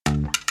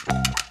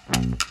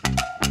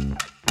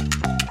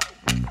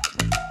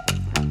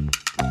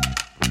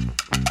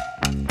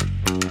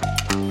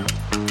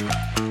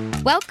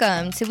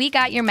Welcome to We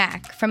Got Your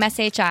Mac from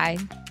SHI.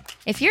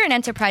 If you're an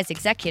enterprise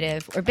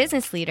executive or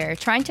business leader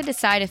trying to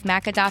decide if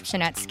Mac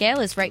adoption at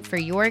scale is right for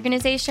your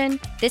organization,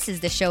 this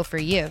is the show for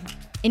you.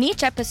 In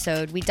each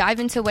episode, we dive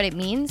into what it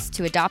means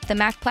to adopt the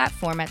Mac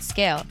platform at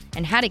scale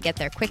and how to get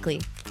there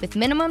quickly, with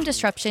minimum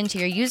disruption to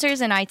your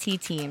users and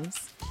IT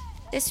teams.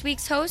 This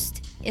week's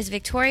host is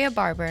Victoria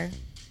Barber.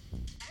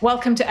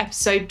 Welcome to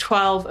episode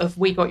 12 of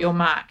We Got Your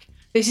Mac.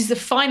 This is the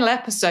final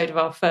episode of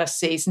our first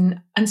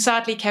season, and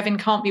sadly, Kevin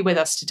can't be with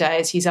us today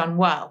as he's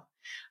unwell.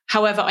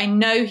 However, I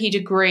know he'd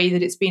agree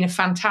that it's been a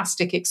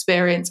fantastic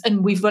experience,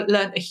 and we've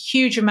learned a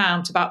huge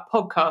amount about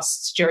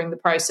podcasts during the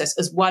process,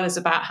 as well as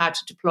about how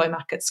to deploy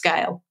Mac at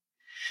scale.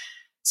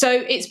 So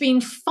it's been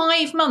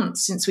 5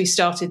 months since we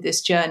started this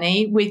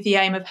journey with the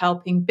aim of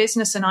helping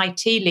business and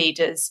IT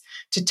leaders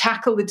to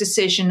tackle the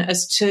decision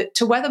as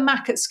to whether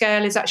Mac at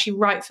scale is actually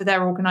right for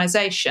their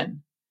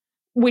organization.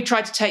 We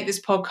tried to take this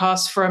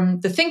podcast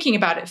from the thinking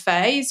about it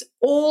phase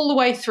all the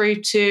way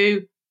through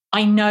to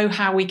I know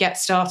how we get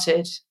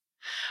started.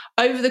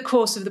 Over the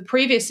course of the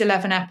previous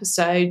 11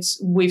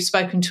 episodes, we've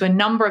spoken to a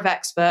number of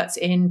experts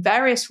in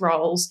various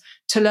roles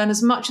to learn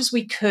as much as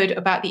we could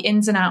about the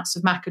ins and outs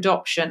of Mac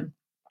adoption.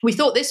 We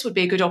thought this would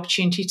be a good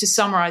opportunity to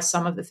summarize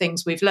some of the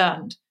things we've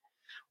learned.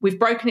 We've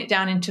broken it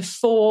down into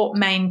 4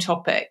 main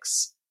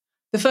topics.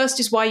 The first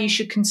is why you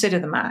should consider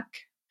the Mac.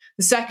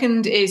 The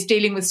second is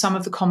dealing with some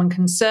of the common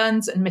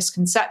concerns and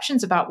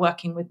misconceptions about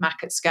working with Mac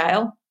at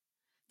scale.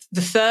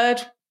 The third,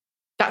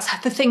 that's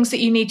the things that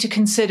you need to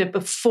consider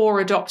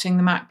before adopting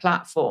the Mac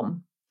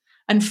platform.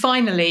 And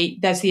finally,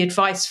 there's the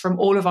advice from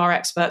all of our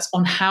experts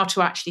on how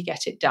to actually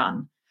get it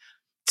done.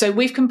 So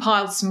we've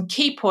compiled some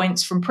key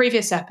points from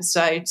previous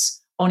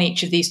episodes on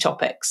each of these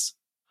topics.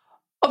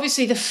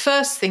 Obviously, the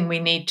first thing we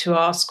need to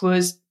ask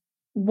was,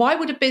 why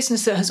would a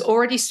business that has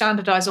already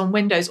standardized on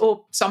Windows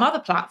or some other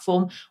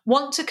platform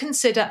want to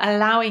consider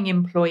allowing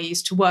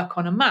employees to work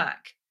on a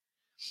Mac?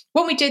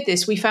 When we did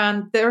this, we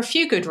found there are a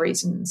few good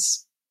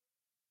reasons.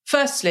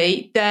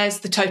 Firstly, there's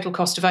the total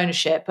cost of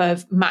ownership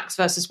of Macs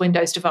versus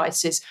Windows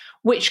devices,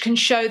 which can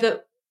show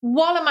that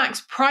while a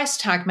Mac's price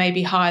tag may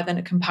be higher than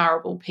a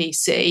comparable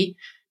PC,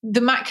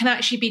 the Mac can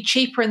actually be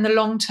cheaper in the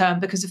long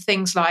term because of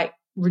things like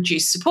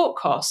reduced support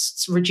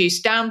costs,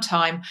 reduced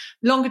downtime,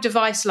 longer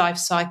device life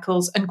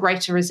cycles, and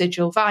greater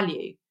residual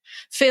value.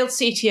 Field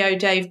CTO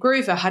Dave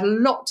Groover had a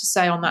lot to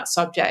say on that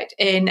subject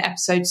in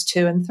episodes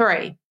 2 and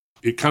 3.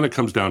 It kind of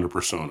comes down to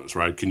personas,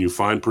 right? Can you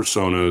find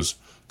personas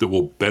that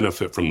will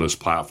benefit from this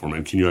platform?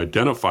 And can you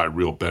identify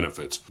real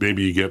benefits?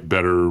 Maybe you get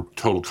better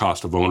total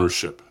cost of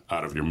ownership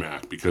out of your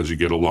Mac because you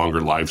get a longer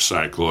life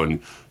cycle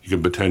and you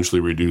can potentially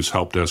reduce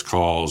help desk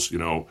calls,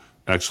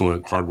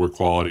 excellent hardware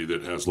quality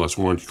that has less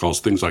warranty calls,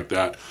 things like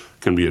that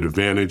can be an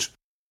advantage.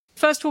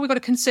 First of all, we've got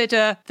to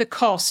consider the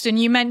cost. And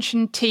you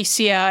mentioned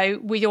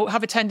TCO. We all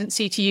have a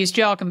tendency to use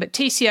jargon, but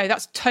TCO,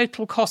 that's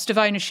total cost of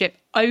ownership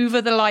over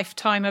the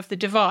lifetime of the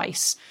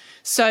device.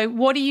 So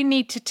what do you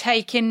need to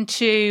take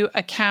into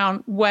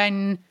account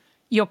when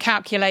you're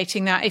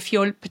calculating that,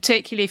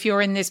 particularly if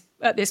you're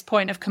at this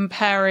point of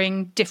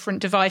comparing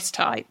different device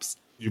types?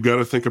 You've got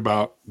to think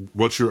about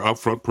what's your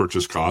upfront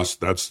purchase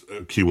cost. That's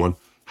a key one.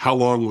 How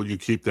long will you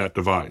keep that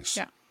device?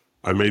 Yeah.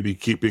 I may be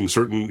keeping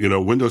certain,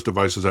 Windows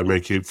devices I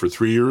may keep for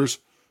 3 years.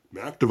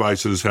 Mac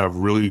devices have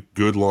really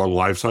good long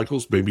life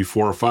cycles, maybe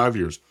 4 or 5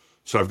 years.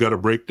 So I've got to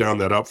break down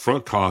that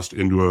upfront cost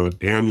into an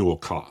annual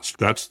cost.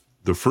 That's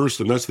the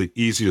first, and that's the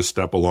easiest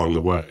step along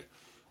the way.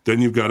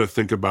 Then you've got to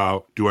think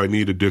about, do I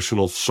need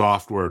additional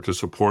software to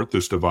support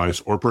this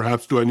device? Or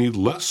perhaps do I need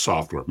less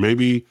software?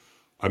 Maybe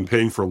I'm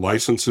paying for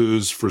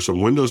licenses for some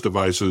Windows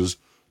devices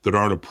that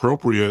aren't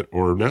appropriate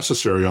or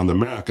necessary on the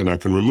Mac, and I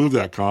can remove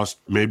that cost.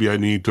 Maybe I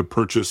need to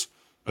purchase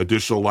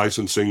additional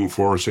licensing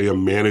for, say, a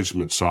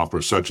management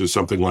software, such as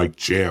something like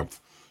Jamf.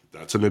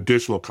 That's an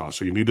additional cost.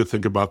 So you need to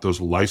think about those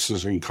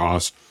licensing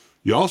costs.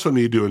 You also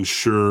need to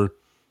ensure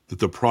that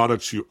the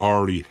products you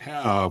already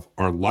have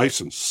are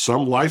licensed.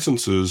 Some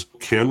licenses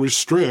can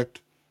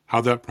restrict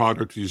how that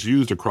product is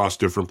used across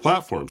different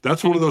platforms.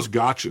 That's one of those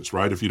gotchas,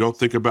 right? If you don't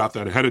think about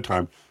that ahead of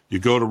time, you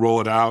go to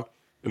roll it out,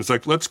 and it's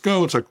like, let's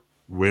go. It's like,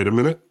 wait a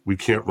minute, we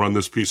can't run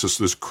this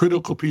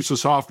critical piece of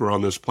software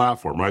on this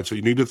platform, right? So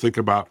you need to think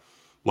about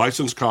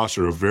license costs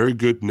are a very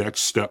good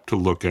next step to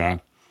look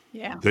at.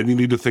 Yeah. Then you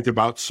need to think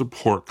about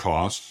support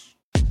costs.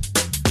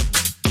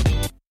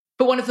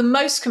 But one of the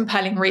most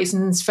compelling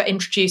reasons for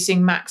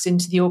introducing Macs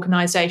into the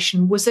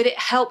organization was that it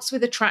helps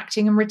with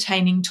attracting and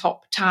retaining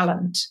top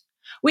talent.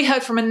 We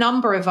heard from a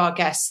number of our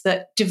guests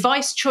that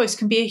device choice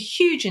can be a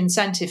huge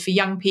incentive for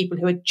young people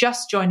who are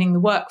just joining the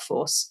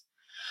workforce.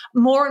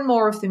 More and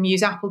more of them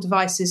use Apple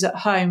devices at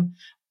home,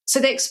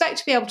 so they expect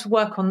to be able to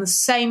work on the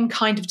same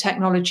kind of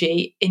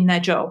technology in their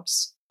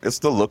jobs. It's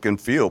the look and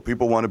feel.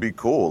 People want to be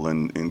cool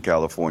in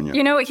California.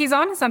 He's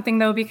on to something,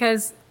 though,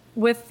 because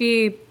with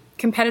the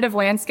competitive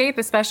landscape,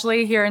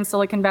 especially here in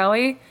Silicon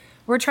Valley,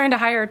 we're trying to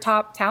hire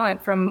top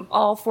talent from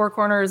all four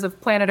corners of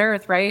planet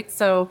Earth, right?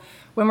 So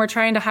when we're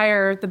trying to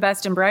hire the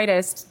best and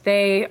brightest,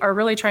 they are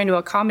really trying to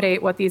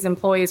accommodate what these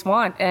employees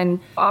want. And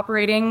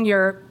operating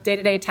your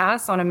day-to-day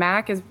tasks on a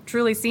Mac is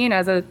truly seen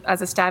as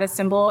a status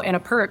symbol and a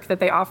perk that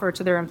they offer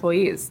to their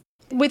employees.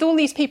 With all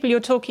these people you're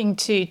talking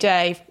to,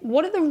 Dave,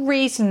 what are the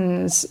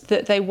reasons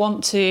that they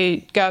want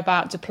to go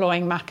about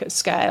deploying Mac at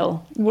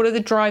scale? What are the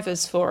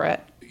drivers for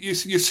it? You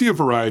see a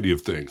variety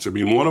of things. I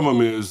mean, one of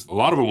them is a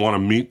lot of them want to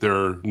meet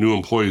their new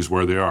employees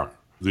where they are.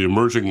 The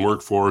emerging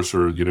workforce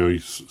or,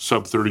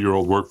 sub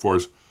 30-year-old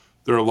workforce,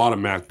 there are a lot of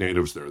Mac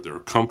natives there. They're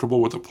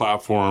comfortable with the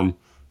platform.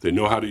 They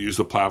know how to use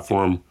the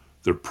platform.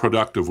 They're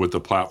productive with the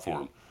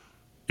platform.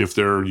 If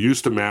they're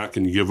used to Mac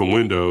and you give them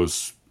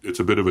Windows, it's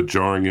a bit of a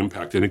jarring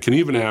impact. And it can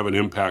even have an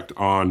impact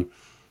on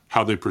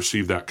how they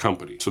perceive that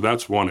company. So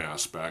that's one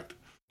aspect.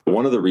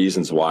 One of the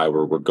reasons why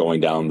we're going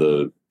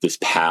down this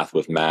path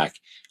with Mac,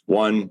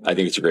 one, I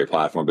think it's a great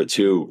platform, but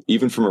two,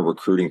 even from a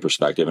recruiting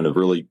perspective in a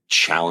really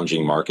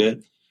challenging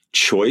market,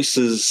 choice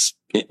is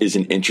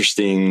an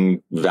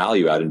interesting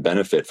value add and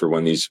benefit for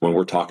when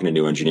we're talking to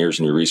new engineers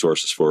and new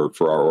resources for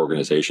our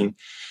organization.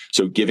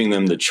 So giving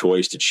them the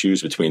choice to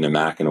choose between a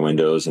Mac and a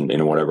Windows and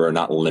whatever, and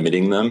not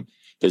limiting them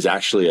is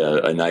actually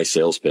a nice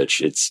sales pitch.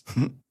 It's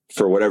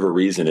for whatever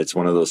reason, it's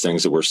one of those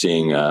things that we're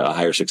seeing a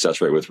higher success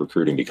rate with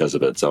recruiting because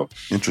of it. So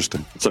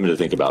interesting. It's something to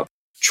think about.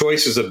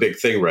 Choice is a big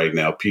thing right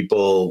now.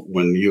 People,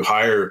 when you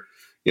hire,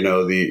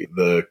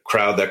 the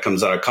crowd that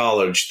comes out of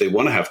college, they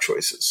want to have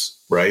choices,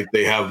 right?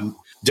 They have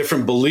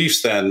different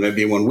beliefs than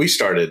maybe when we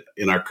started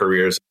in our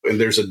careers. And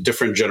there's a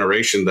different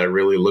generation that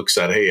really looks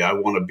at, hey, I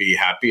want to be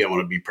happy. I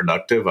want to be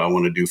productive. I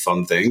want to do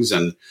fun things.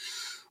 And,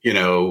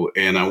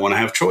 and I want to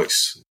have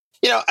choice.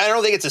 I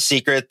don't think it's a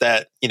secret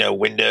that,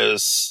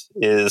 Windows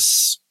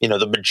is,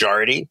 the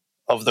majority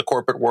of the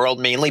corporate world,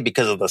 mainly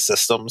because of the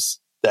systems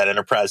that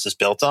enterprise is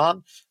built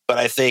on. But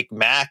I think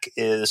Mac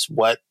is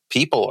what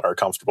people are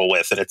comfortable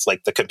with. And it's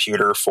like the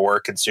computer for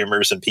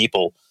consumers and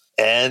people.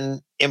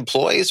 And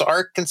employees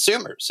are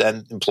consumers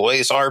and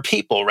employees are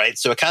people, right?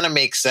 So it kind of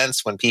makes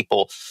sense when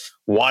people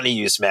want to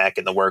use Mac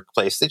in the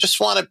workplace. They just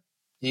want to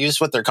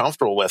use what they're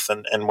comfortable with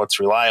and what's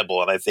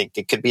reliable. And I think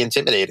it could be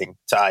intimidating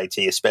to IT,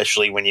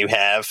 especially when you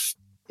have,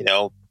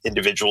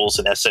 individuals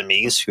and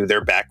SMEs who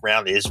their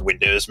background is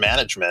Windows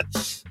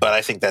management. But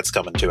I think that's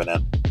coming to an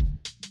end.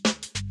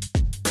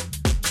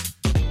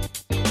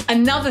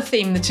 Another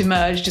theme that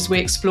emerged as we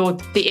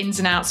explored the ins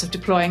and outs of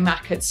deploying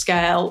Mac at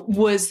scale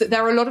was that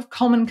there are a lot of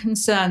common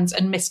concerns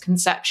and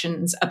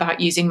misconceptions about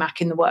using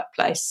Mac in the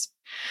workplace.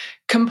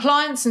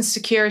 Compliance and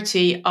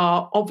security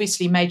are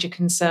obviously major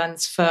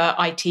concerns for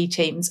IT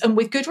teams, and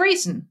with good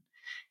reason.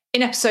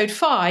 In episode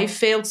 5,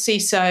 Field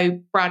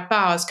CISO Brad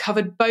Bowers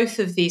covered both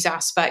of these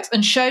aspects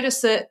and showed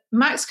us that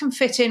Macs can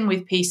fit in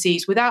with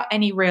PCs without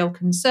any real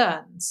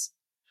concerns.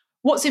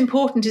 What's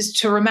important is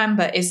to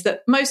remember is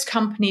that most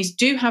companies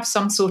do have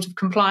some sort of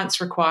compliance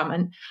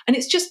requirement, and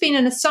it's just been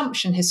an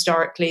assumption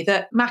historically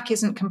that Mac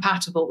isn't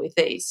compatible with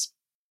these.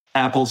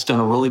 Apple's done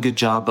a really good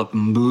job of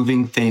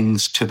moving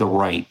things to the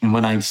right. And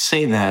when I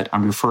say that,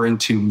 I'm referring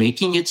to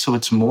making it so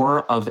it's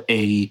more of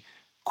a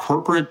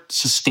corporate,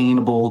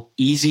 sustainable,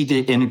 easy to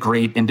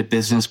integrate into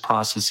business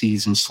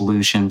processes and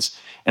solutions,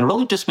 and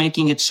really just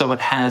making it so it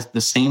has the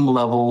same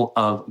level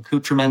of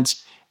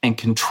accoutrements and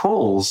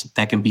controls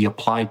that can be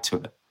applied to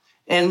it.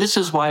 And this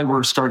is why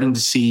we're starting to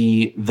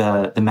see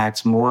the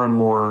Macs more and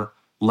more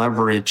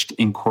leveraged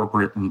in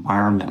corporate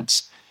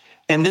environments.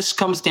 And this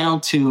comes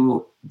down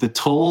to the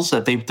tools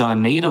that they've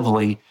done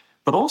natively,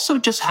 but also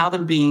just how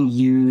they're being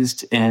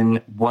used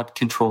and what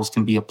controls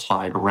can be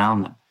applied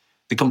around them.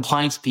 The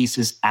compliance piece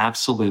is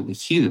absolutely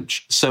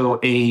huge. So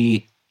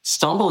a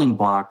stumbling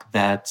block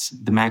that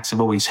the Macs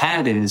have always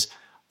had is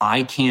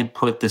I can't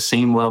put the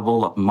same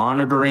level of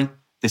monitoring,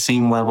 the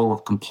same level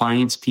of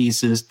compliance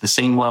pieces, the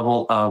same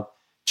level of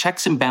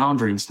checks and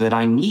boundaries that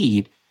I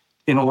need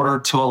in order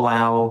to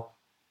allow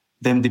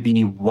them to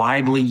be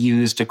widely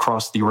used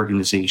across the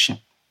organization.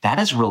 That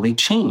has really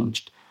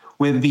changed.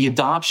 With the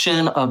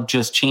adoption of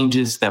just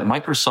changes that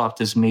Microsoft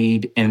has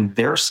made in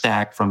their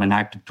stack from an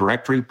Active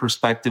Directory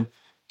perspective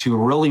to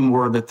really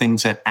more of the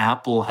things that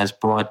Apple has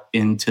brought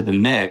into the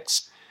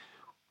mix,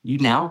 you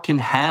now can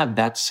have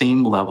that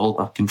same level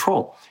of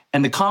control.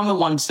 And the common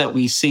ones that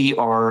we see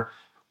are,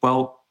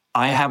 well,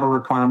 I have a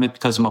requirement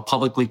because I'm a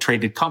publicly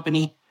traded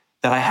company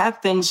that I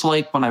have things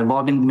like when I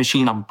log into the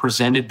machine, I'm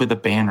presented with a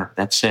banner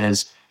that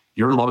says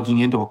you're logging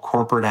into a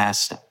corporate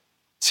asset,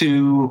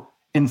 to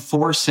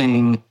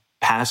enforcing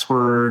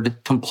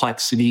password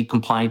complexity,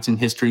 compliance and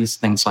histories,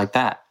 things like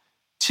that,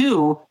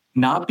 to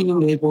not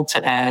being able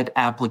to add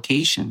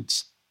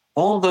applications.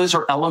 All of those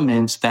are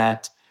elements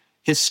that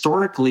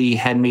historically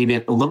had made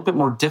it a little bit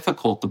more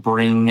difficult to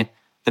bring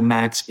the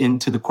Macs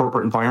into the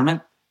corporate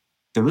environment.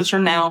 Those are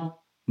now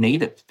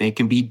native. They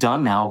can be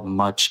done now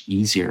much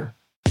easier.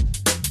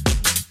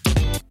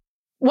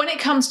 When it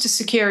comes to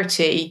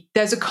security,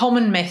 there's a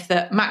common myth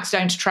that Macs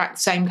don't attract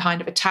the same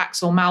kind of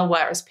attacks or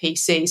malware as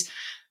PCs.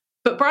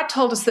 But Brad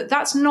told us that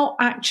that's not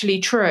actually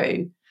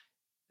true.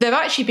 There have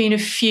actually been a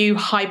few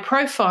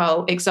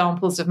high-profile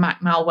examples of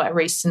Mac malware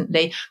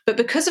recently, but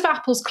because of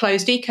Apple's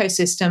closed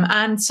ecosystem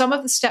and some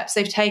of the steps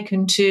they've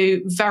taken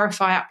to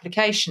verify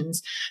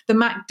applications, the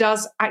Mac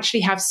does actually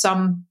have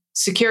some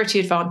security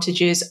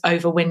advantages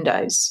over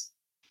Windows.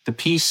 The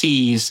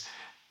PCs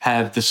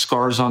have the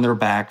scars on their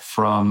back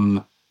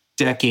from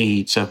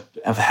decades of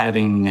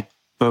having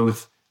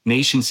both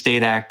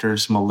nation-state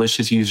actors,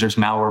 malicious users,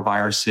 malware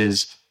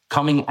viruses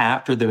coming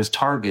after those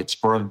targets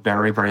for a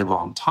very, very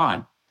long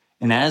time.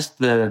 And as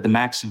the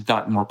Macs have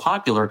gotten more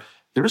popular,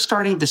 they're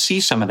starting to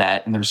see some of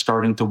that and they're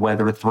starting to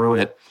weather through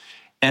it.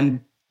 And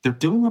they're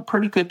doing a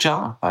pretty good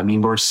job. I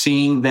mean, we're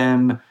seeing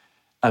them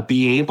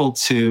be able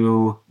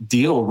to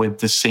deal with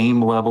the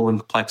same level and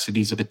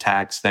complexities of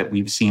attacks that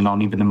we've seen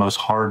on even the most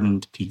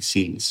hardened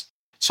PCs.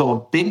 So a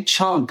big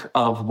chunk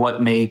of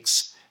what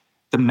makes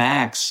the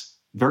Macs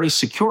very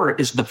secure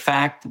is the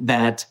fact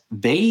that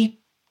they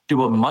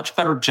do a much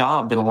better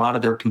job than a lot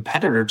of their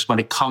competitors when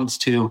it comes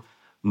to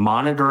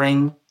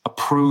monitoring,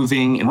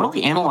 approving, and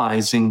really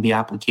analyzing the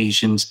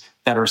applications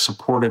that are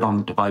supported on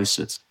the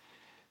devices.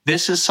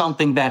 This is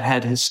something that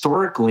had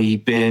historically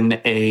been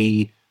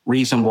a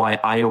reason why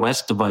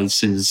iOS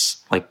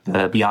devices like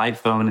the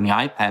iPhone and the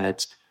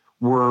iPads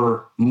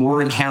were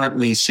more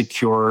inherently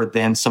secure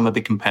than some of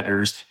the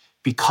competitors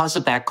because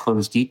of that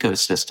closed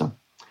ecosystem.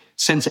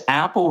 Since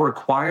Apple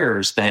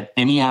requires that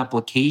any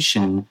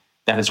application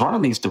that is run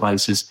on these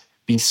devices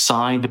be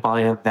signed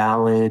by a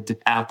valid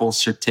Apple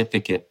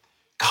certificate,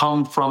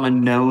 come from a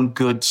known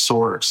good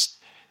source.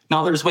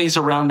 Now, there's ways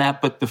around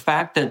that, but the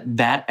fact that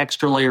that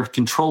extra layer of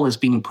control is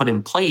being put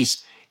in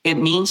place, it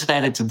means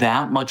that it's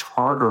that much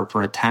harder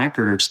for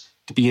attackers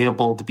to be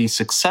able to be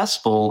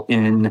successful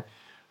in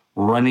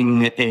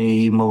running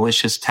a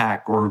malicious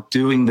attack or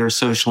doing their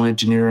social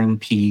engineering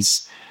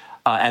piece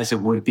as it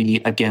would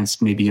be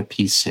against maybe a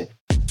PC.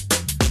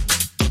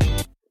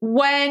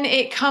 When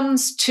it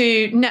comes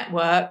to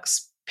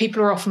networks,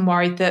 people are often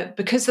worried that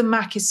because the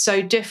Mac is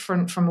so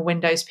different from a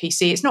Windows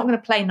PC, it's not going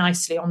to play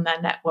nicely on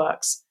their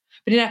networks.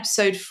 But in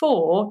episode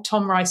 4,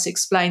 Tom Rice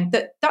explained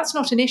that that's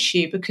not an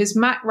issue because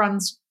Mac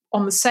runs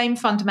on the same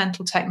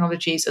fundamental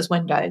technologies as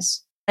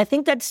Windows. I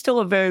think that's still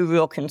a very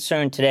real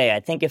concern today. I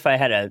think if I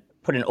had to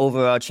put an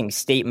overarching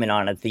statement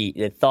on it,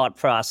 the thought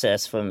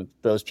process from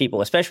those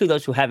people, especially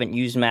those who haven't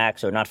used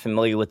Macs or not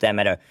familiar with them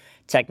at a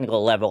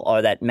technical level,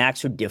 are that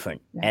Macs are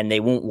different and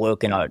they won't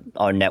work in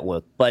our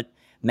network. But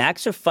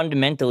Macs are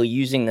fundamentally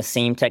using the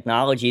same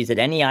technologies that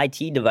any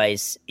IT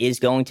device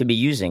is going to be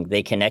using.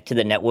 They connect to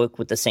the network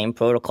with the same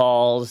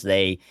protocols.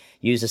 They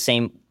use the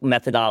same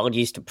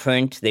methodologies to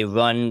print. They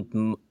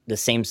run the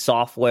same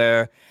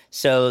software.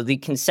 So the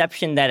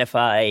conception that if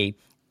I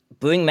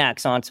bring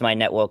Macs onto my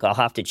network, I'll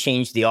have to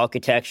change the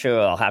architecture,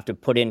 or I'll have to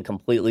put in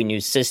completely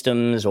new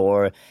systems,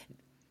 or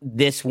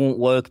this won't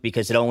work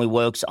because it only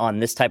works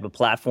on this type of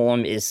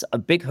platform is a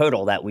big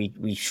hurdle that we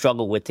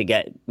struggle with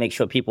to make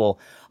sure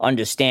people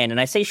understand. And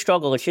I say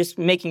struggle, it's just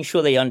making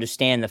sure they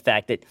understand the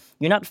fact that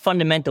you're not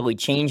fundamentally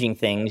changing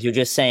things. You're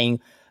just saying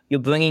you're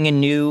bringing a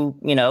new,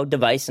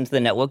 device into the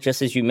network,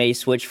 just as you may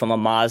switch from a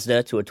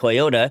Mazda to a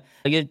Toyota.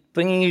 You're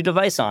bringing your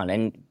device on,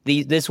 and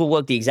this will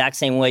work the exact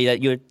same way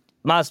that your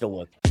Mazda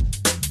worked.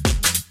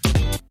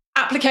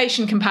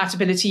 Application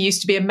compatibility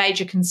used to be a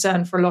major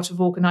concern for a lot of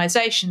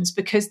organizations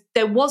because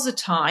there was a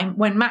time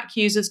when Mac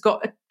users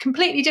got a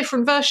completely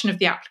different version of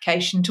the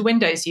application to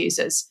Windows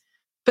users.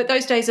 But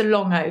those days are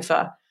long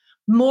over.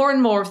 More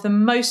and more of the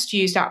most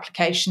used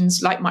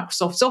applications, like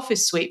Microsoft's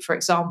Office Suite, for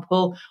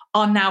example,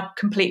 are now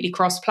completely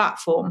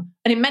cross-platform.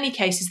 And in many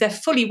cases, they're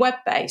fully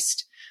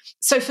web-based.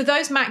 So for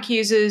those Mac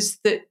users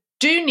that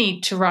do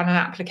need to run an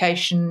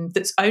application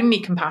that's only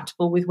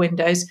compatible with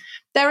Windows,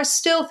 there are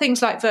still things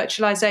like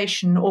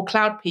virtualization or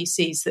cloud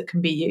PCs that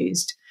can be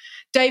used.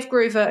 Dave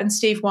Groover and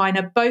Steve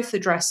Weiner both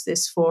addressed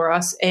this for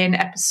us in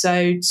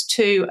episodes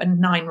 2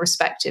 and 9,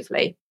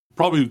 respectively.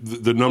 Probably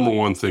the number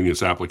one thing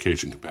is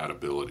application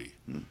compatibility.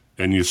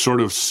 And you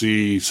sort of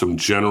see some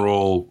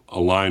general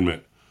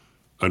alignment.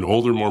 An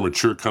older, more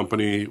mature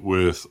company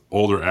with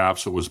older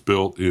apps that was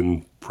built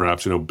in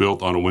perhaps,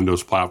 built on a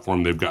Windows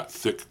platform, they've got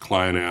thick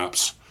client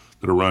apps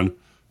that are run,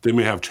 they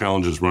may have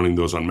challenges running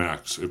those on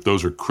Macs. If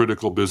those are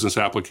critical business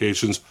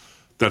applications,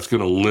 that's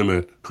going to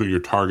limit who your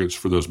targets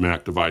for those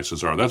Mac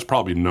devices are. That's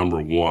probably number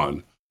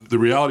one. The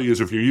reality is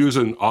if you're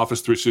using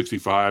Office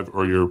 365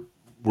 or you're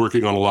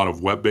working on a lot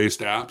of web-based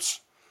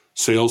apps,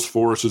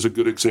 Salesforce is a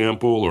good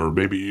example, or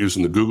maybe you're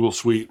using the Google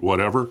Suite,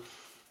 whatever,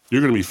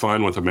 you're going to be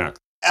fine with a Mac.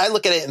 I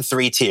look at it in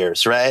 3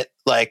 tiers, right?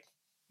 Like,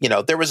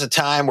 there was a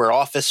time where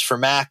Office for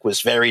Mac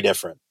was very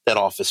different than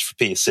Office for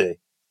PC.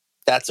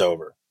 That's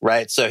over,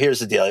 right? So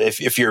here's the deal.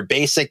 If you're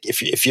basic,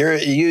 if you're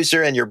a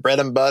user and your bread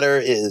and butter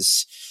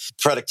is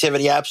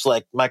productivity apps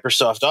like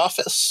Microsoft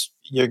Office,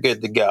 you're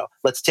good to go.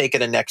 Let's take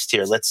it a next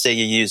tier. Let's say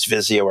you use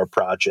Visio or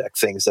Project,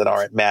 things that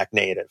aren't Mac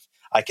native.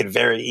 I could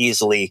very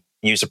easily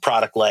use a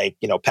product like,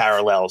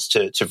 Parallels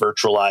to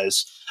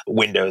virtualize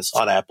Windows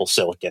on Apple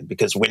Silicon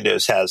because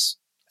Windows has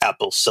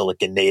Apple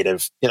Silicon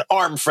native,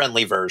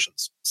 ARM-friendly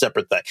versions,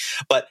 separate thing.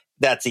 But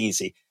that's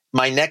easy.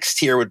 My next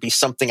tier would be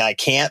something I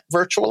can't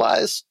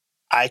virtualize.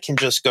 I can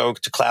just go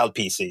to cloud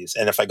PCs.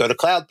 And if I go to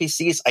cloud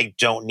PCs, I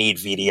don't need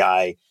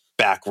VDI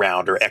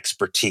background or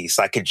expertise.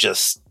 I could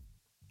just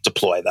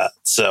deploy that.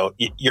 So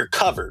you're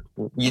covered.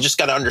 You just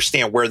got to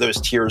understand where those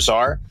tiers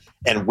are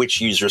and which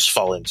users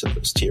fall into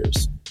those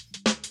tiers.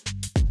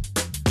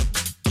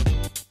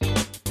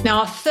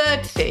 Now, our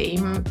third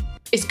theme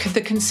is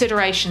the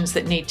considerations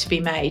that need to be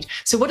made.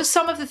 So what are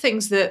some of the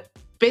things that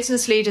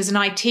business leaders and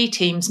IT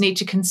teams need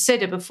to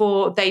consider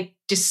before they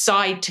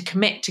decide to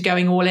commit to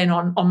going all in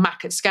on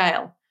Mac at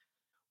scale?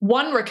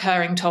 One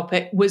recurring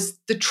topic was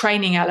the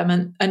training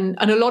element, and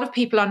a lot of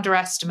people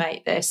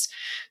underestimate this.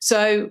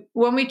 So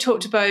when we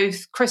talked to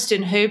both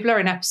Kristen Hubler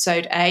in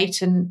episode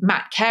 8 and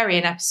Matt Carey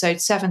in episode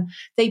 7,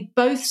 they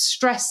both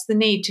stressed the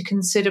need to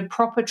consider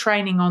proper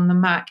training on the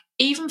Mac,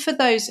 even for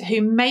those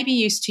who may be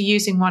used to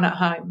using one at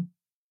home.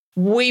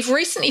 We've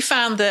recently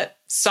found that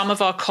some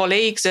of our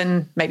colleagues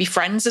and maybe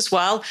friends as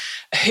well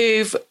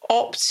who've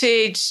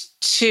opted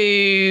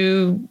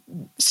to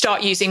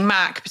start using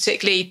Mac,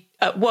 particularly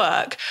at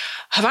work,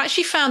 have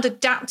actually found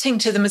adapting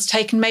to them has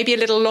taken maybe a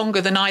little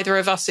longer than either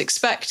of us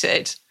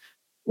expected.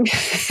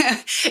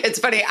 It's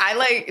funny. I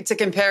like to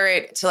compare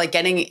it to like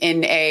getting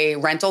in a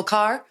rental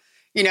car.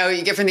 You know,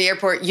 you get from the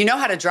airport, you know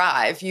how to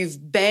drive.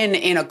 You've been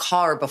in a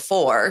car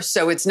before,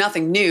 so it's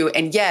nothing new.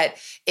 And yet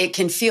it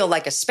can feel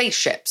like a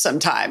spaceship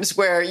sometimes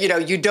where, you know,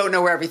 you don't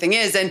know where everything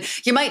is. And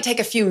you might take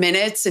a few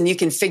minutes and you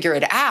can figure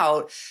it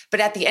out.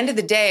 But at the end of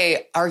the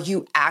day, are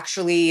you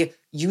actually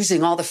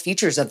using all the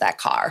features of that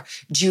car?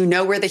 Do you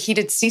know where the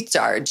heated seats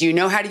are? Do you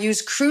know how to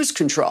use cruise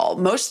control?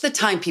 Most of the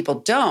time people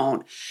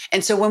don't.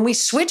 And so when we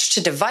switch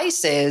to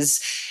devices,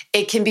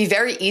 it can be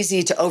very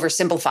easy to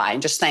oversimplify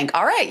and just think,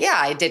 all right, yeah,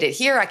 I did it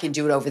here. I can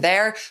do it over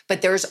there.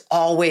 But there's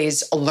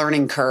always a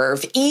learning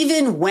curve,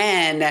 even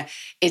when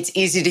it's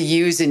easy to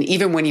use and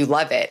even when you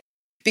love it.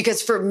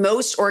 Because for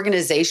most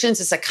organizations,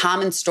 it's a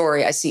common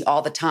story I see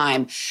all the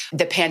time.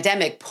 The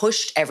pandemic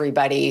pushed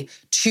everybody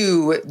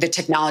to the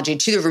technology,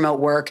 to the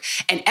remote work,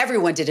 and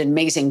everyone did an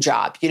amazing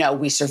job. You know,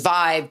 we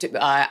survived.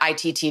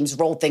 IT teams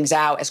rolled things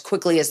out as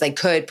quickly as they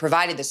could,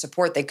 provided the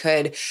support they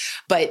could.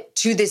 But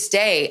to this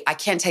day, I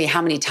can't tell you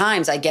how many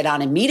times I get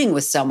on a meeting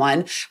with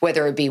someone,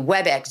 whether it be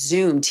WebEx,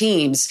 Zoom,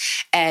 Teams,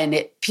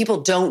 and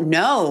people don't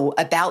know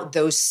about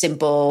those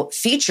simple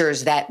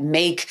features that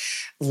make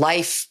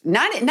life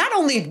not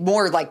only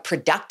more like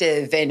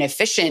productive and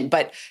efficient,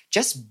 but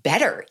just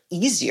better,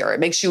 easier. It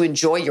makes you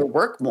enjoy your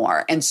work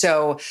more. And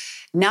so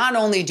not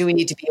only do we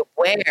need to be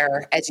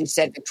aware, as you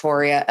said,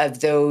 Victoria,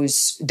 of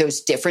those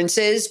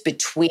differences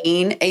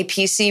between a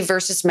PC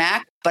versus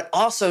Mac, but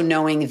also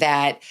knowing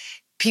that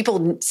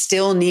people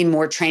still need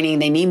more training.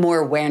 They need more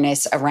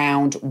awareness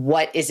around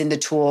what is in the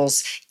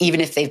tools, even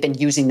if they've been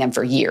using them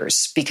for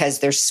years, because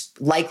there's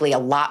likely a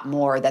lot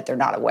more that they're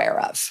not aware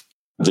of.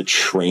 The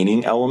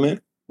training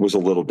element was a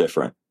little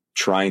different,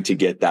 trying to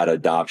get that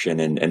adoption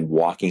and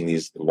walking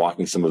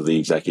some of the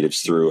executives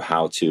through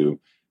how to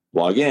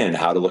log in,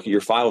 how to look at your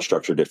file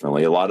structure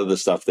differently. A lot of the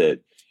stuff that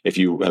if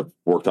you have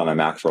worked on a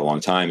Mac for a long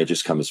time, it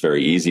just comes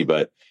very easy,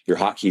 but your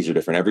hotkeys are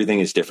different. Everything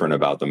is different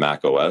about the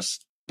Mac OS,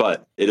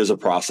 but it is a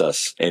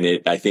process.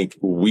 And I think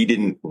we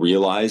didn't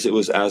realize it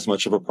was as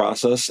much of a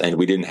process, and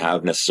we didn't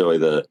have necessarily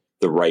the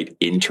right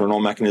internal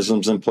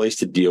mechanisms in place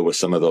to deal with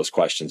some of those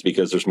questions,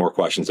 because there's more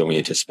questions than we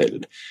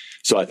anticipated.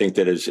 So I think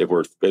that if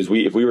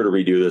we were to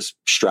redo this,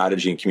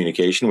 strategy and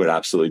communication would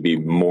absolutely be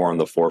more on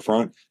the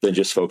forefront than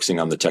just focusing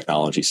on the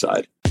technology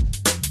side.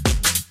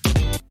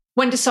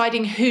 When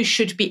deciding who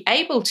should be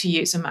able to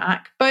use a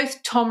Mac,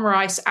 both Tom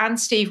Rice and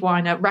Steve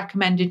Weiner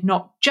recommended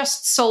not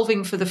just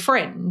solving for the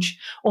fringe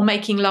or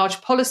making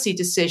large policy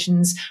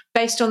decisions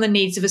based on the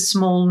needs of a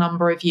small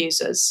number of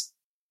users.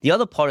 The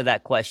other part of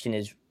that question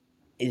is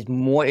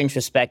more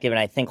introspective and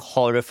I think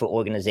harder for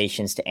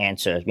organizations to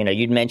answer. You know,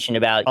 you'd mentioned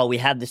about, we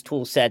have this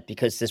tool set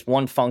because this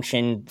one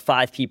function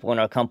 5 people in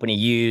our company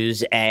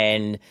use,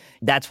 and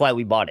that's why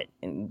we bought it.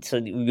 And so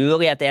you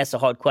really have to ask the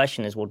hard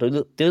question is, well,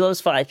 do those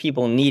 5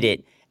 people need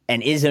it?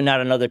 And is there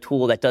not another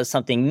tool that does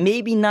something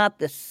maybe not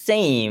the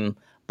same,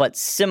 but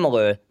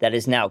similar, that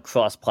is now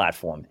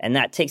cross-platform? And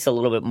that takes a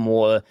little bit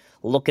more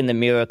look in the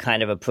mirror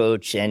kind of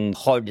approach and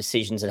hard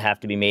decisions that have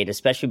to be made,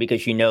 especially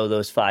because you know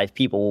those 5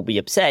 people will be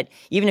upset.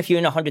 Even if you're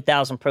in a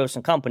 100,000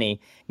 person company,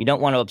 you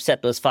don't want to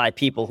upset those 5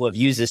 people who have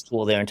used this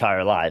tool their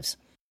entire lives.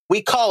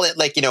 We call it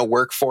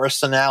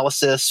workforce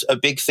analysis. A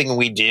big thing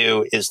we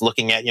do is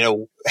looking at,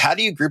 how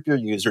do you group your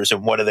users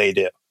and what do they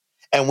do?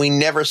 And we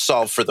never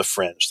solve for the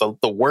fringe.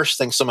 The worst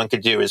thing someone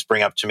could do is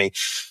bring up to me,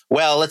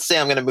 well, let's say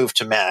I'm going to move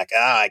to Mac.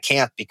 I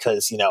can't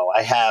because,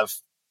 I have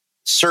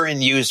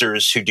certain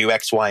users who do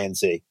X, Y, and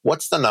Z.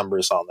 What's the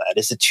numbers on that?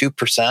 Is it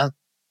 2%?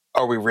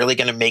 Are we really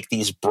going to make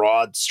these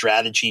broad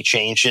strategy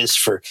changes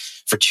for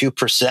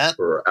 2%?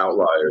 For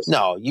outliers?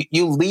 No,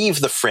 you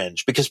leave the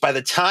fringe, because by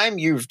the time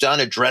you've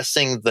done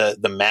addressing the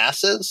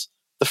masses,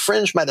 the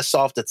fringe might have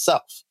solved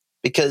itself.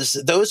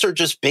 Because those are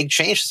just big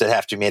changes that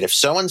have to be made. If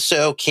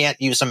so-and-so can't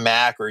use a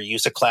Mac or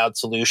use a cloud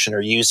solution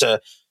or use a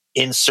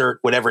insert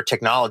whatever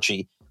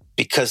technology,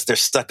 because they're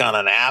stuck on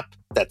an app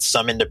that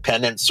some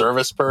independent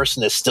service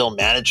person is still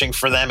managing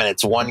for them and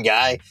it's one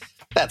guy,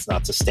 that's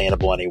not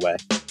sustainable anyway.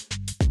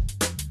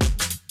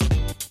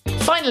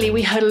 Finally,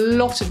 we heard a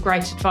lot of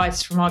great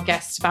advice from our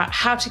guests about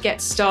how to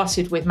get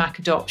started with Mac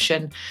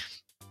adoption.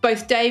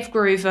 Both Dave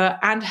Groover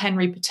and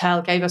Henry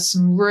Patel gave us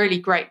some really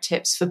great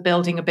tips for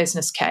building a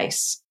business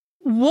case.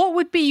 What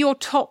would be your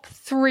top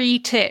 3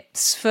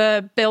 tips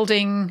for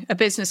building a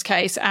business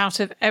case out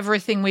of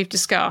everything we've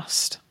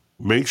discussed?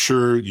 Make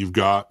sure you've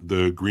got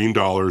the green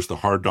dollars, the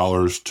hard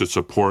dollars to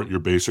support your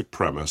basic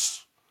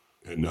premise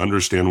and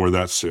understand where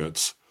that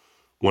sits.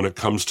 When it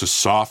comes to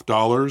soft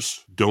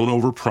dollars, don't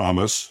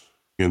overpromise.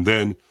 And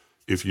then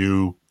if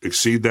you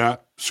exceed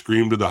that,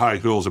 scream to the high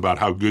hills about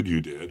how good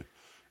you did.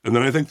 And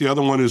then I think the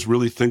other one is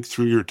really think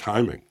through your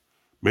timing.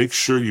 Make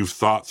sure you've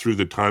thought through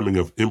the timing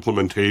of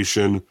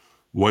implementation,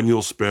 when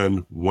you'll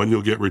spend, when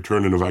you'll get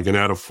return. And if I can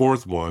add a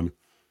fourth one,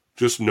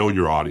 just know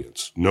your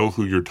audience. Know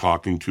who you're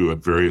talking to at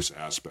various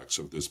aspects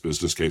of this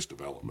business case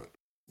development.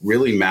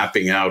 Really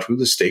mapping out who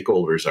the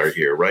stakeholders are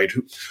here, right?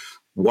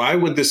 Why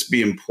would this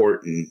be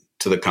important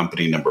to the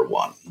company, number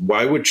one?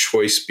 Why would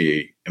choice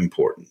be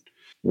important?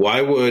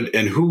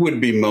 And who would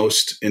be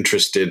most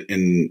interested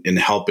in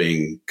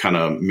helping kind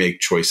of make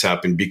choice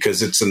happen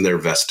because it's in their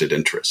vested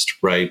interest,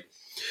 right?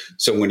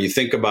 So when you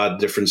think about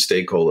different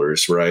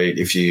stakeholders, right?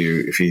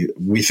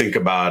 We think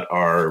about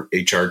our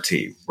HR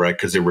team, right?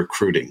 Because they're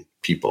recruiting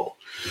people,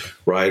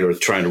 right? Or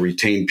trying to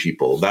retain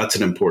people. That's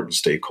an important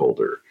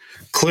stakeholder.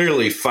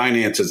 Clearly,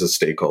 finance is a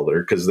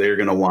stakeholder because they're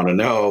going to want to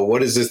know,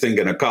 what is this thing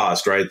going to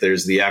cost, right?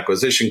 There's the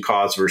acquisition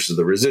cost versus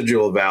the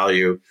residual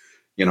value.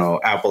 You know,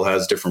 Apple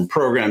has different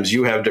programs.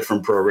 You have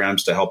different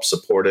programs to help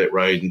support it,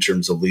 right? In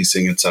terms of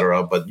leasing, et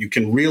cetera. But you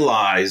can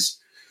realize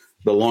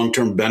the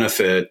long-term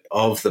benefit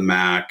of the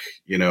Mac,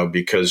 you know,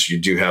 because you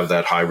do have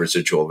that high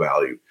residual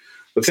value.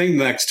 The thing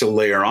next to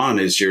layer on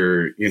is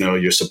your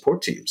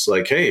support teams.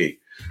 Like, hey,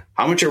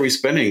 how much are we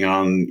spending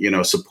on,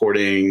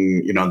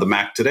 supporting, the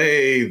Mac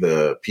today,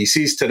 the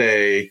PCs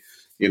today?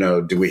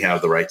 Do we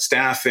have the right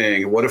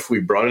staffing? What if we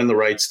brought in the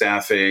right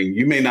staffing?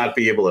 You may not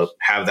be able to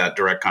have that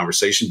direct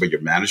conversation, but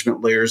your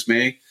management layers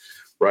may,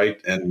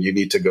 right? And you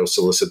need to go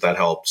solicit that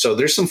help. So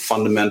there's some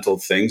fundamental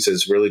things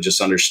is really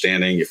just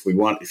understanding if you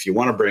want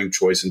to bring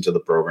choice into the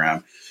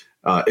program.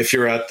 If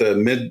you're at the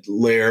mid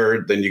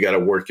layer, then you got to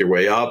work your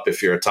way up.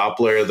 If you're a top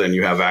layer, then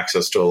you have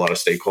access to a lot of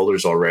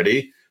stakeholders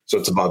already. So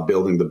it's about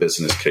building the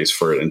business case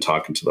for it and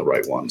talking to the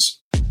right ones.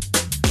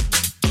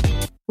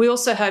 We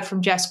also heard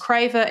from Jess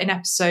Craver in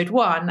episode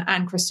 1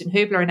 and Kristen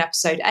Hubler in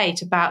episode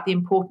 8 about the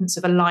importance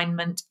of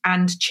alignment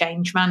and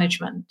change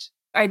management.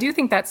 I do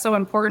think that's so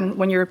important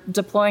when you're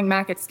deploying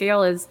Mac at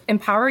scale is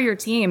empower your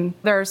team.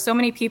 There are so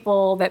many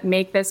people that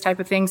make this type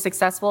of thing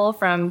successful,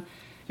 from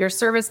your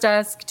service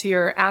desk to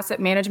your asset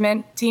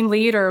management team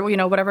lead or,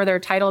 whatever their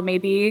title may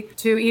be,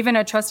 to even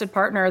a trusted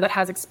partner that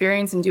has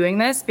experience in doing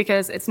this,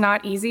 because it's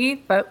not easy.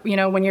 But,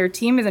 when your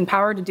team is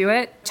empowered to do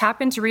it,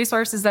 tap into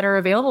resources that are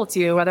available to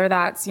you, whether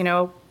that's,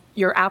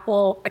 your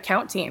Apple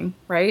account team,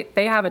 right?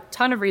 They have a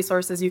ton of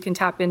resources you can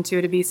tap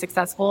into to be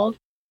successful.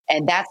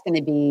 And that's going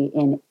to be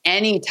in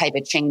any type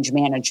of change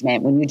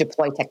management. When you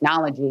deploy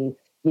technology,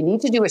 you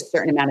need to do a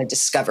certain amount of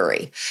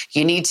discovery.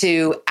 You need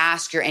to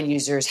ask your end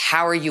users,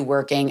 how are you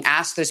working?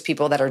 Ask those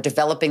people that are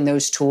developing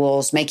those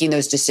tools, making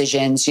those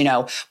decisions.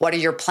 What are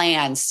your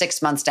plans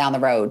 6 months down the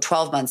road,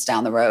 12 months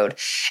down the road?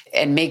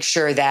 And make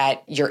sure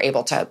that you're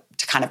able to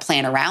kind of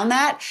plan around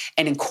that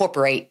and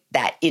incorporate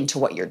that into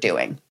what you're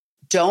doing.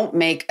 Don't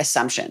make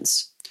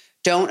assumptions.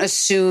 Don't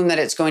assume that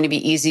it's going to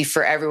be easy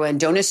for everyone.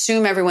 Don't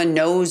assume everyone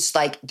knows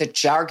the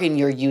jargon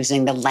you're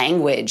using, the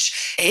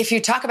language. If you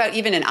talk about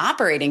even an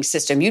operating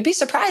system, you'd be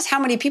surprised how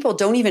many people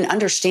don't even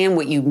understand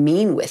what you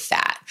mean with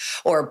that,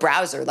 or a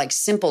browser, like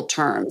simple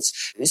terms.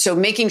 So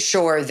making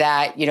sure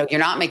that, you're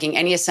not making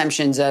any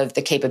assumptions of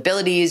the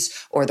capabilities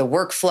or the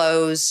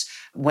workflows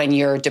when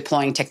you're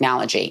deploying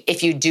technology.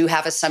 If you do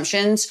have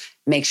assumptions,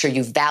 make sure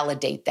you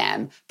validate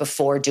them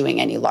before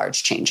doing any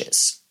large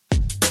changes.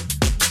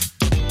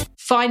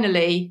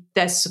 Finally,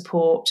 there's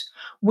support.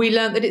 We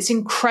learned that it's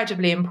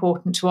incredibly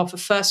important to offer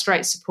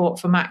first-rate support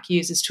for Mac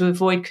users to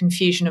avoid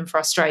confusion and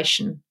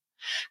frustration.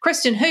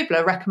 Kristen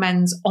Hubler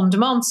recommends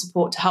on-demand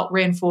support to help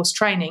reinforce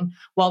training,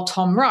 while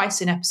Tom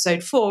Rice in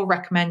episode 4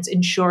 recommends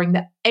ensuring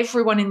that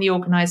everyone in the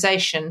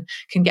organization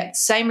can get the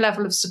same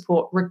level of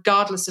support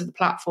regardless of the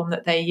platform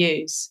that they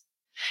use.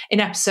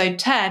 In episode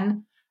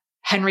 10,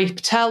 Henry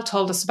Patel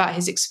told us about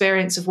his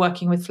experience of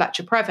working with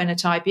Fletcher Previn at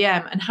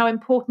IBM and how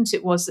important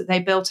it was that they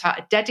built out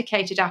a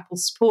dedicated Apple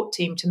support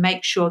team to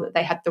make sure that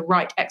they had the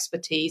right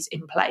expertise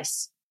in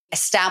place.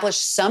 Establish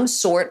some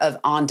sort of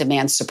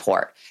on-demand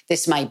support.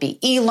 This might be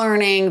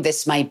e-learning,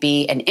 this might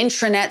be an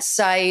intranet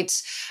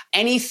site,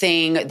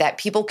 anything that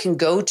people can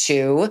go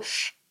to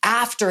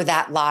after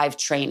that live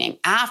training,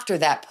 after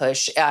that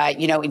push.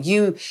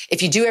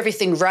 If you do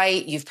everything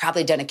right, you've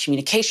probably done a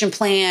communication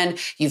plan,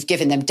 you've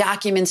given them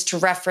documents to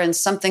reference,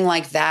 something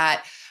like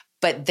that.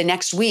 But the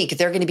next week,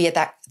 they're going to be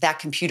at that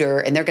computer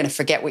and they're going to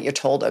forget what you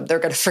told them. They're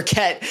going to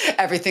forget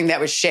everything that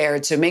was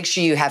shared. So make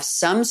sure you have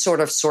some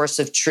sort of source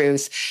of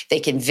truth they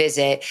can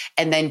visit,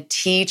 and then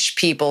teach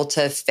people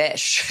to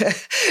fish.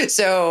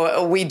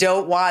 So we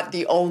don't want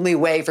the only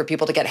way for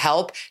people to get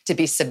help to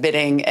be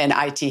submitting an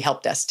IT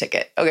help desk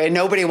ticket. Okay,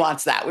 nobody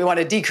wants that. We want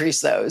to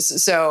decrease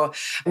those. So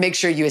make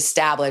sure you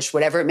establish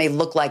whatever it may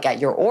look like at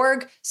your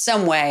org,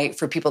 some way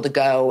for people to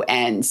go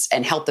and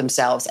help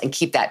themselves and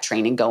keep that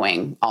training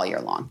going all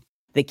year long.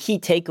 The key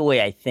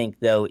takeaway, I think,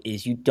 though,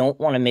 is you don't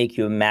want to make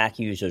your Mac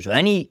users or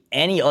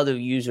any other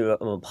user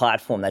of a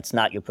platform that's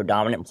not your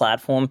predominant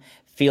platform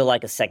feel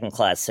like a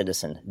second-class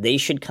citizen. They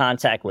should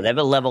contact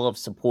whatever level of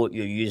support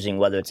you're using,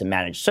 whether it's a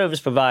managed service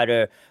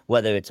provider,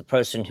 whether it's a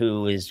person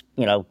who is,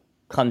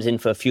 comes in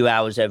for a few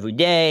hours every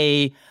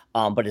day,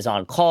 but is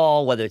on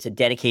call, whether it's a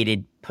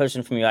dedicated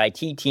person from your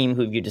IT team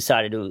who you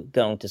decided to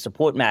go to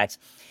support Macs,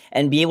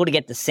 and be able to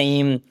get the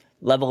same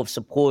level of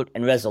support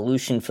and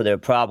resolution for their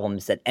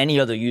problems that any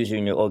other user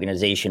in your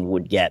organization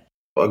would get.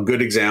 A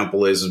good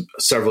example is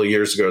several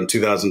years ago in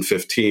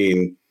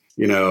 2015,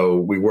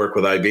 we worked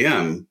with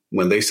IBM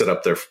when they set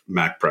up their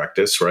Mac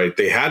practice, right?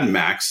 They had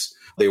Macs.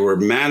 They were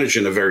managed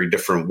in a very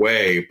different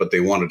way, but they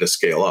wanted to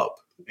scale up.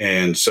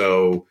 And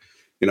so,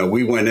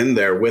 we went in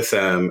there with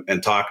them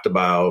and talked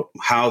about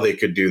how they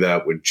could do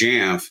that with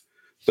Jamf.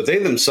 But they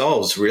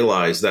themselves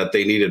realized that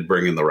they needed to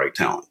bring in the right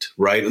talent,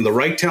 right? And the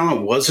right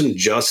talent wasn't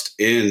just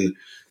in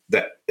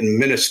the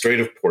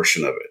administrative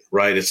portion of it,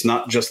 right? It's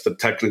not just the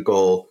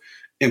technical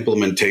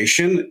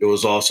implementation. It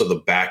was also the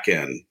back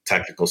end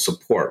technical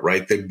support,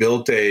 right? They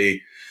built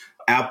a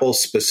Apple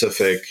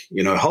specific,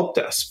 help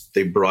desk.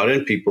 They brought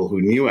in people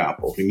who knew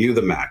Apple, who knew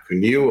the Mac, who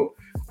knew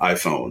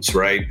iPhones,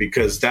 right?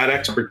 Because that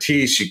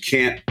expertise you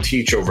can't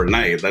teach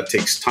overnight. That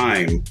takes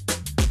time.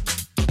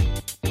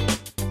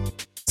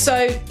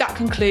 So that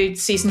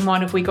concludes season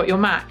 1 of We Got Your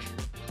Mac.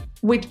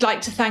 We'd like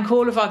to thank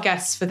all of our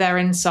guests for their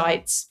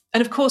insights.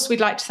 And of course,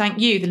 we'd like to thank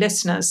you, the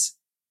listeners.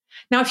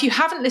 Now, if you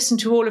haven't listened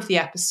to all of the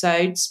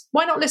episodes,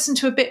 why not listen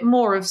to a bit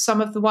more of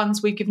some of the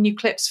ones we've given you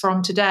clips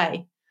from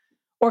today?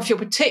 Or if you're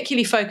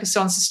particularly focused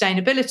on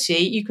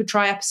sustainability, you could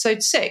try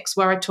episode 6,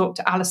 where I talked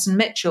to Alison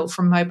Mitchell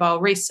from Mobile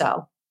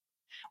Resell.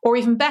 Or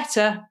even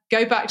better,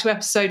 go back to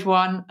episode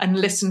 1 and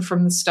listen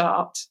from the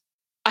start.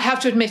 I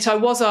have to admit, I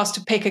was asked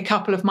to pick a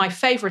couple of my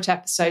favourite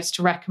episodes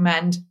to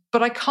recommend,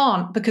 but I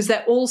can't because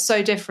they're all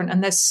so different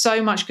and there's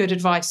so much good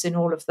advice in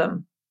all of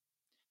them.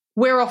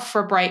 We're off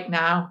for a break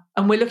now,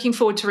 and we're looking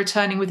forward to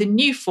returning with a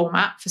new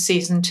format for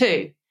season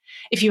 2.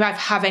 If you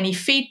have any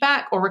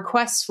feedback or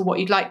requests for what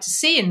you'd like to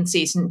see in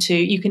season 2,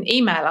 you can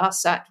email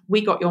us at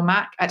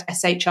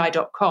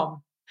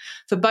wegotyourmac@shi.com.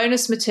 For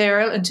bonus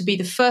material and to be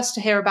the first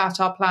to hear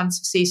about our plans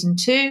for season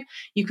 2,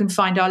 you can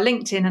find our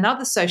LinkedIn and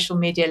other social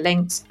media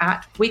links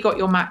at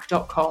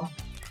wegotyourmac.com.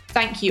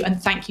 Thank you,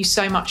 and thank you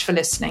so much for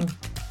listening.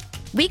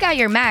 We Got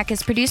Your Mac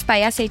is produced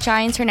by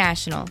SHI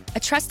International, a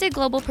trusted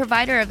global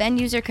provider of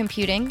end-user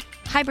computing,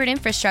 hybrid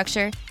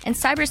infrastructure, and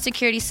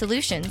cybersecurity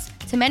solutions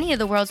to many of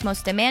the world's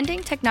most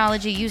demanding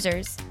technology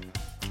users.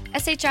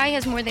 SHI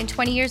has more than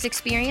 20 years'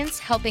 experience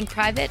helping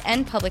private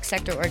and public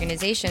sector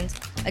organizations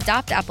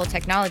adopt Apple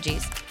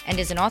technologies and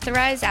is an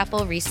authorized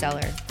Apple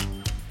reseller.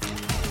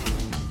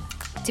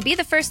 To be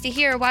the first to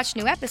hear or watch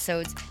new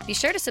episodes, be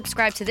sure to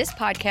subscribe to this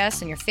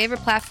podcast on your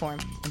favorite platform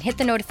and hit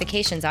the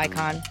notifications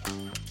icon.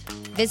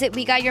 Visit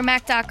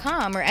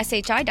wegotyourmac.com or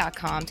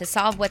shi.com to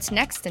solve what's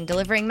next in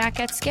delivering Mac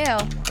at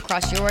scale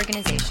across your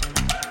organization.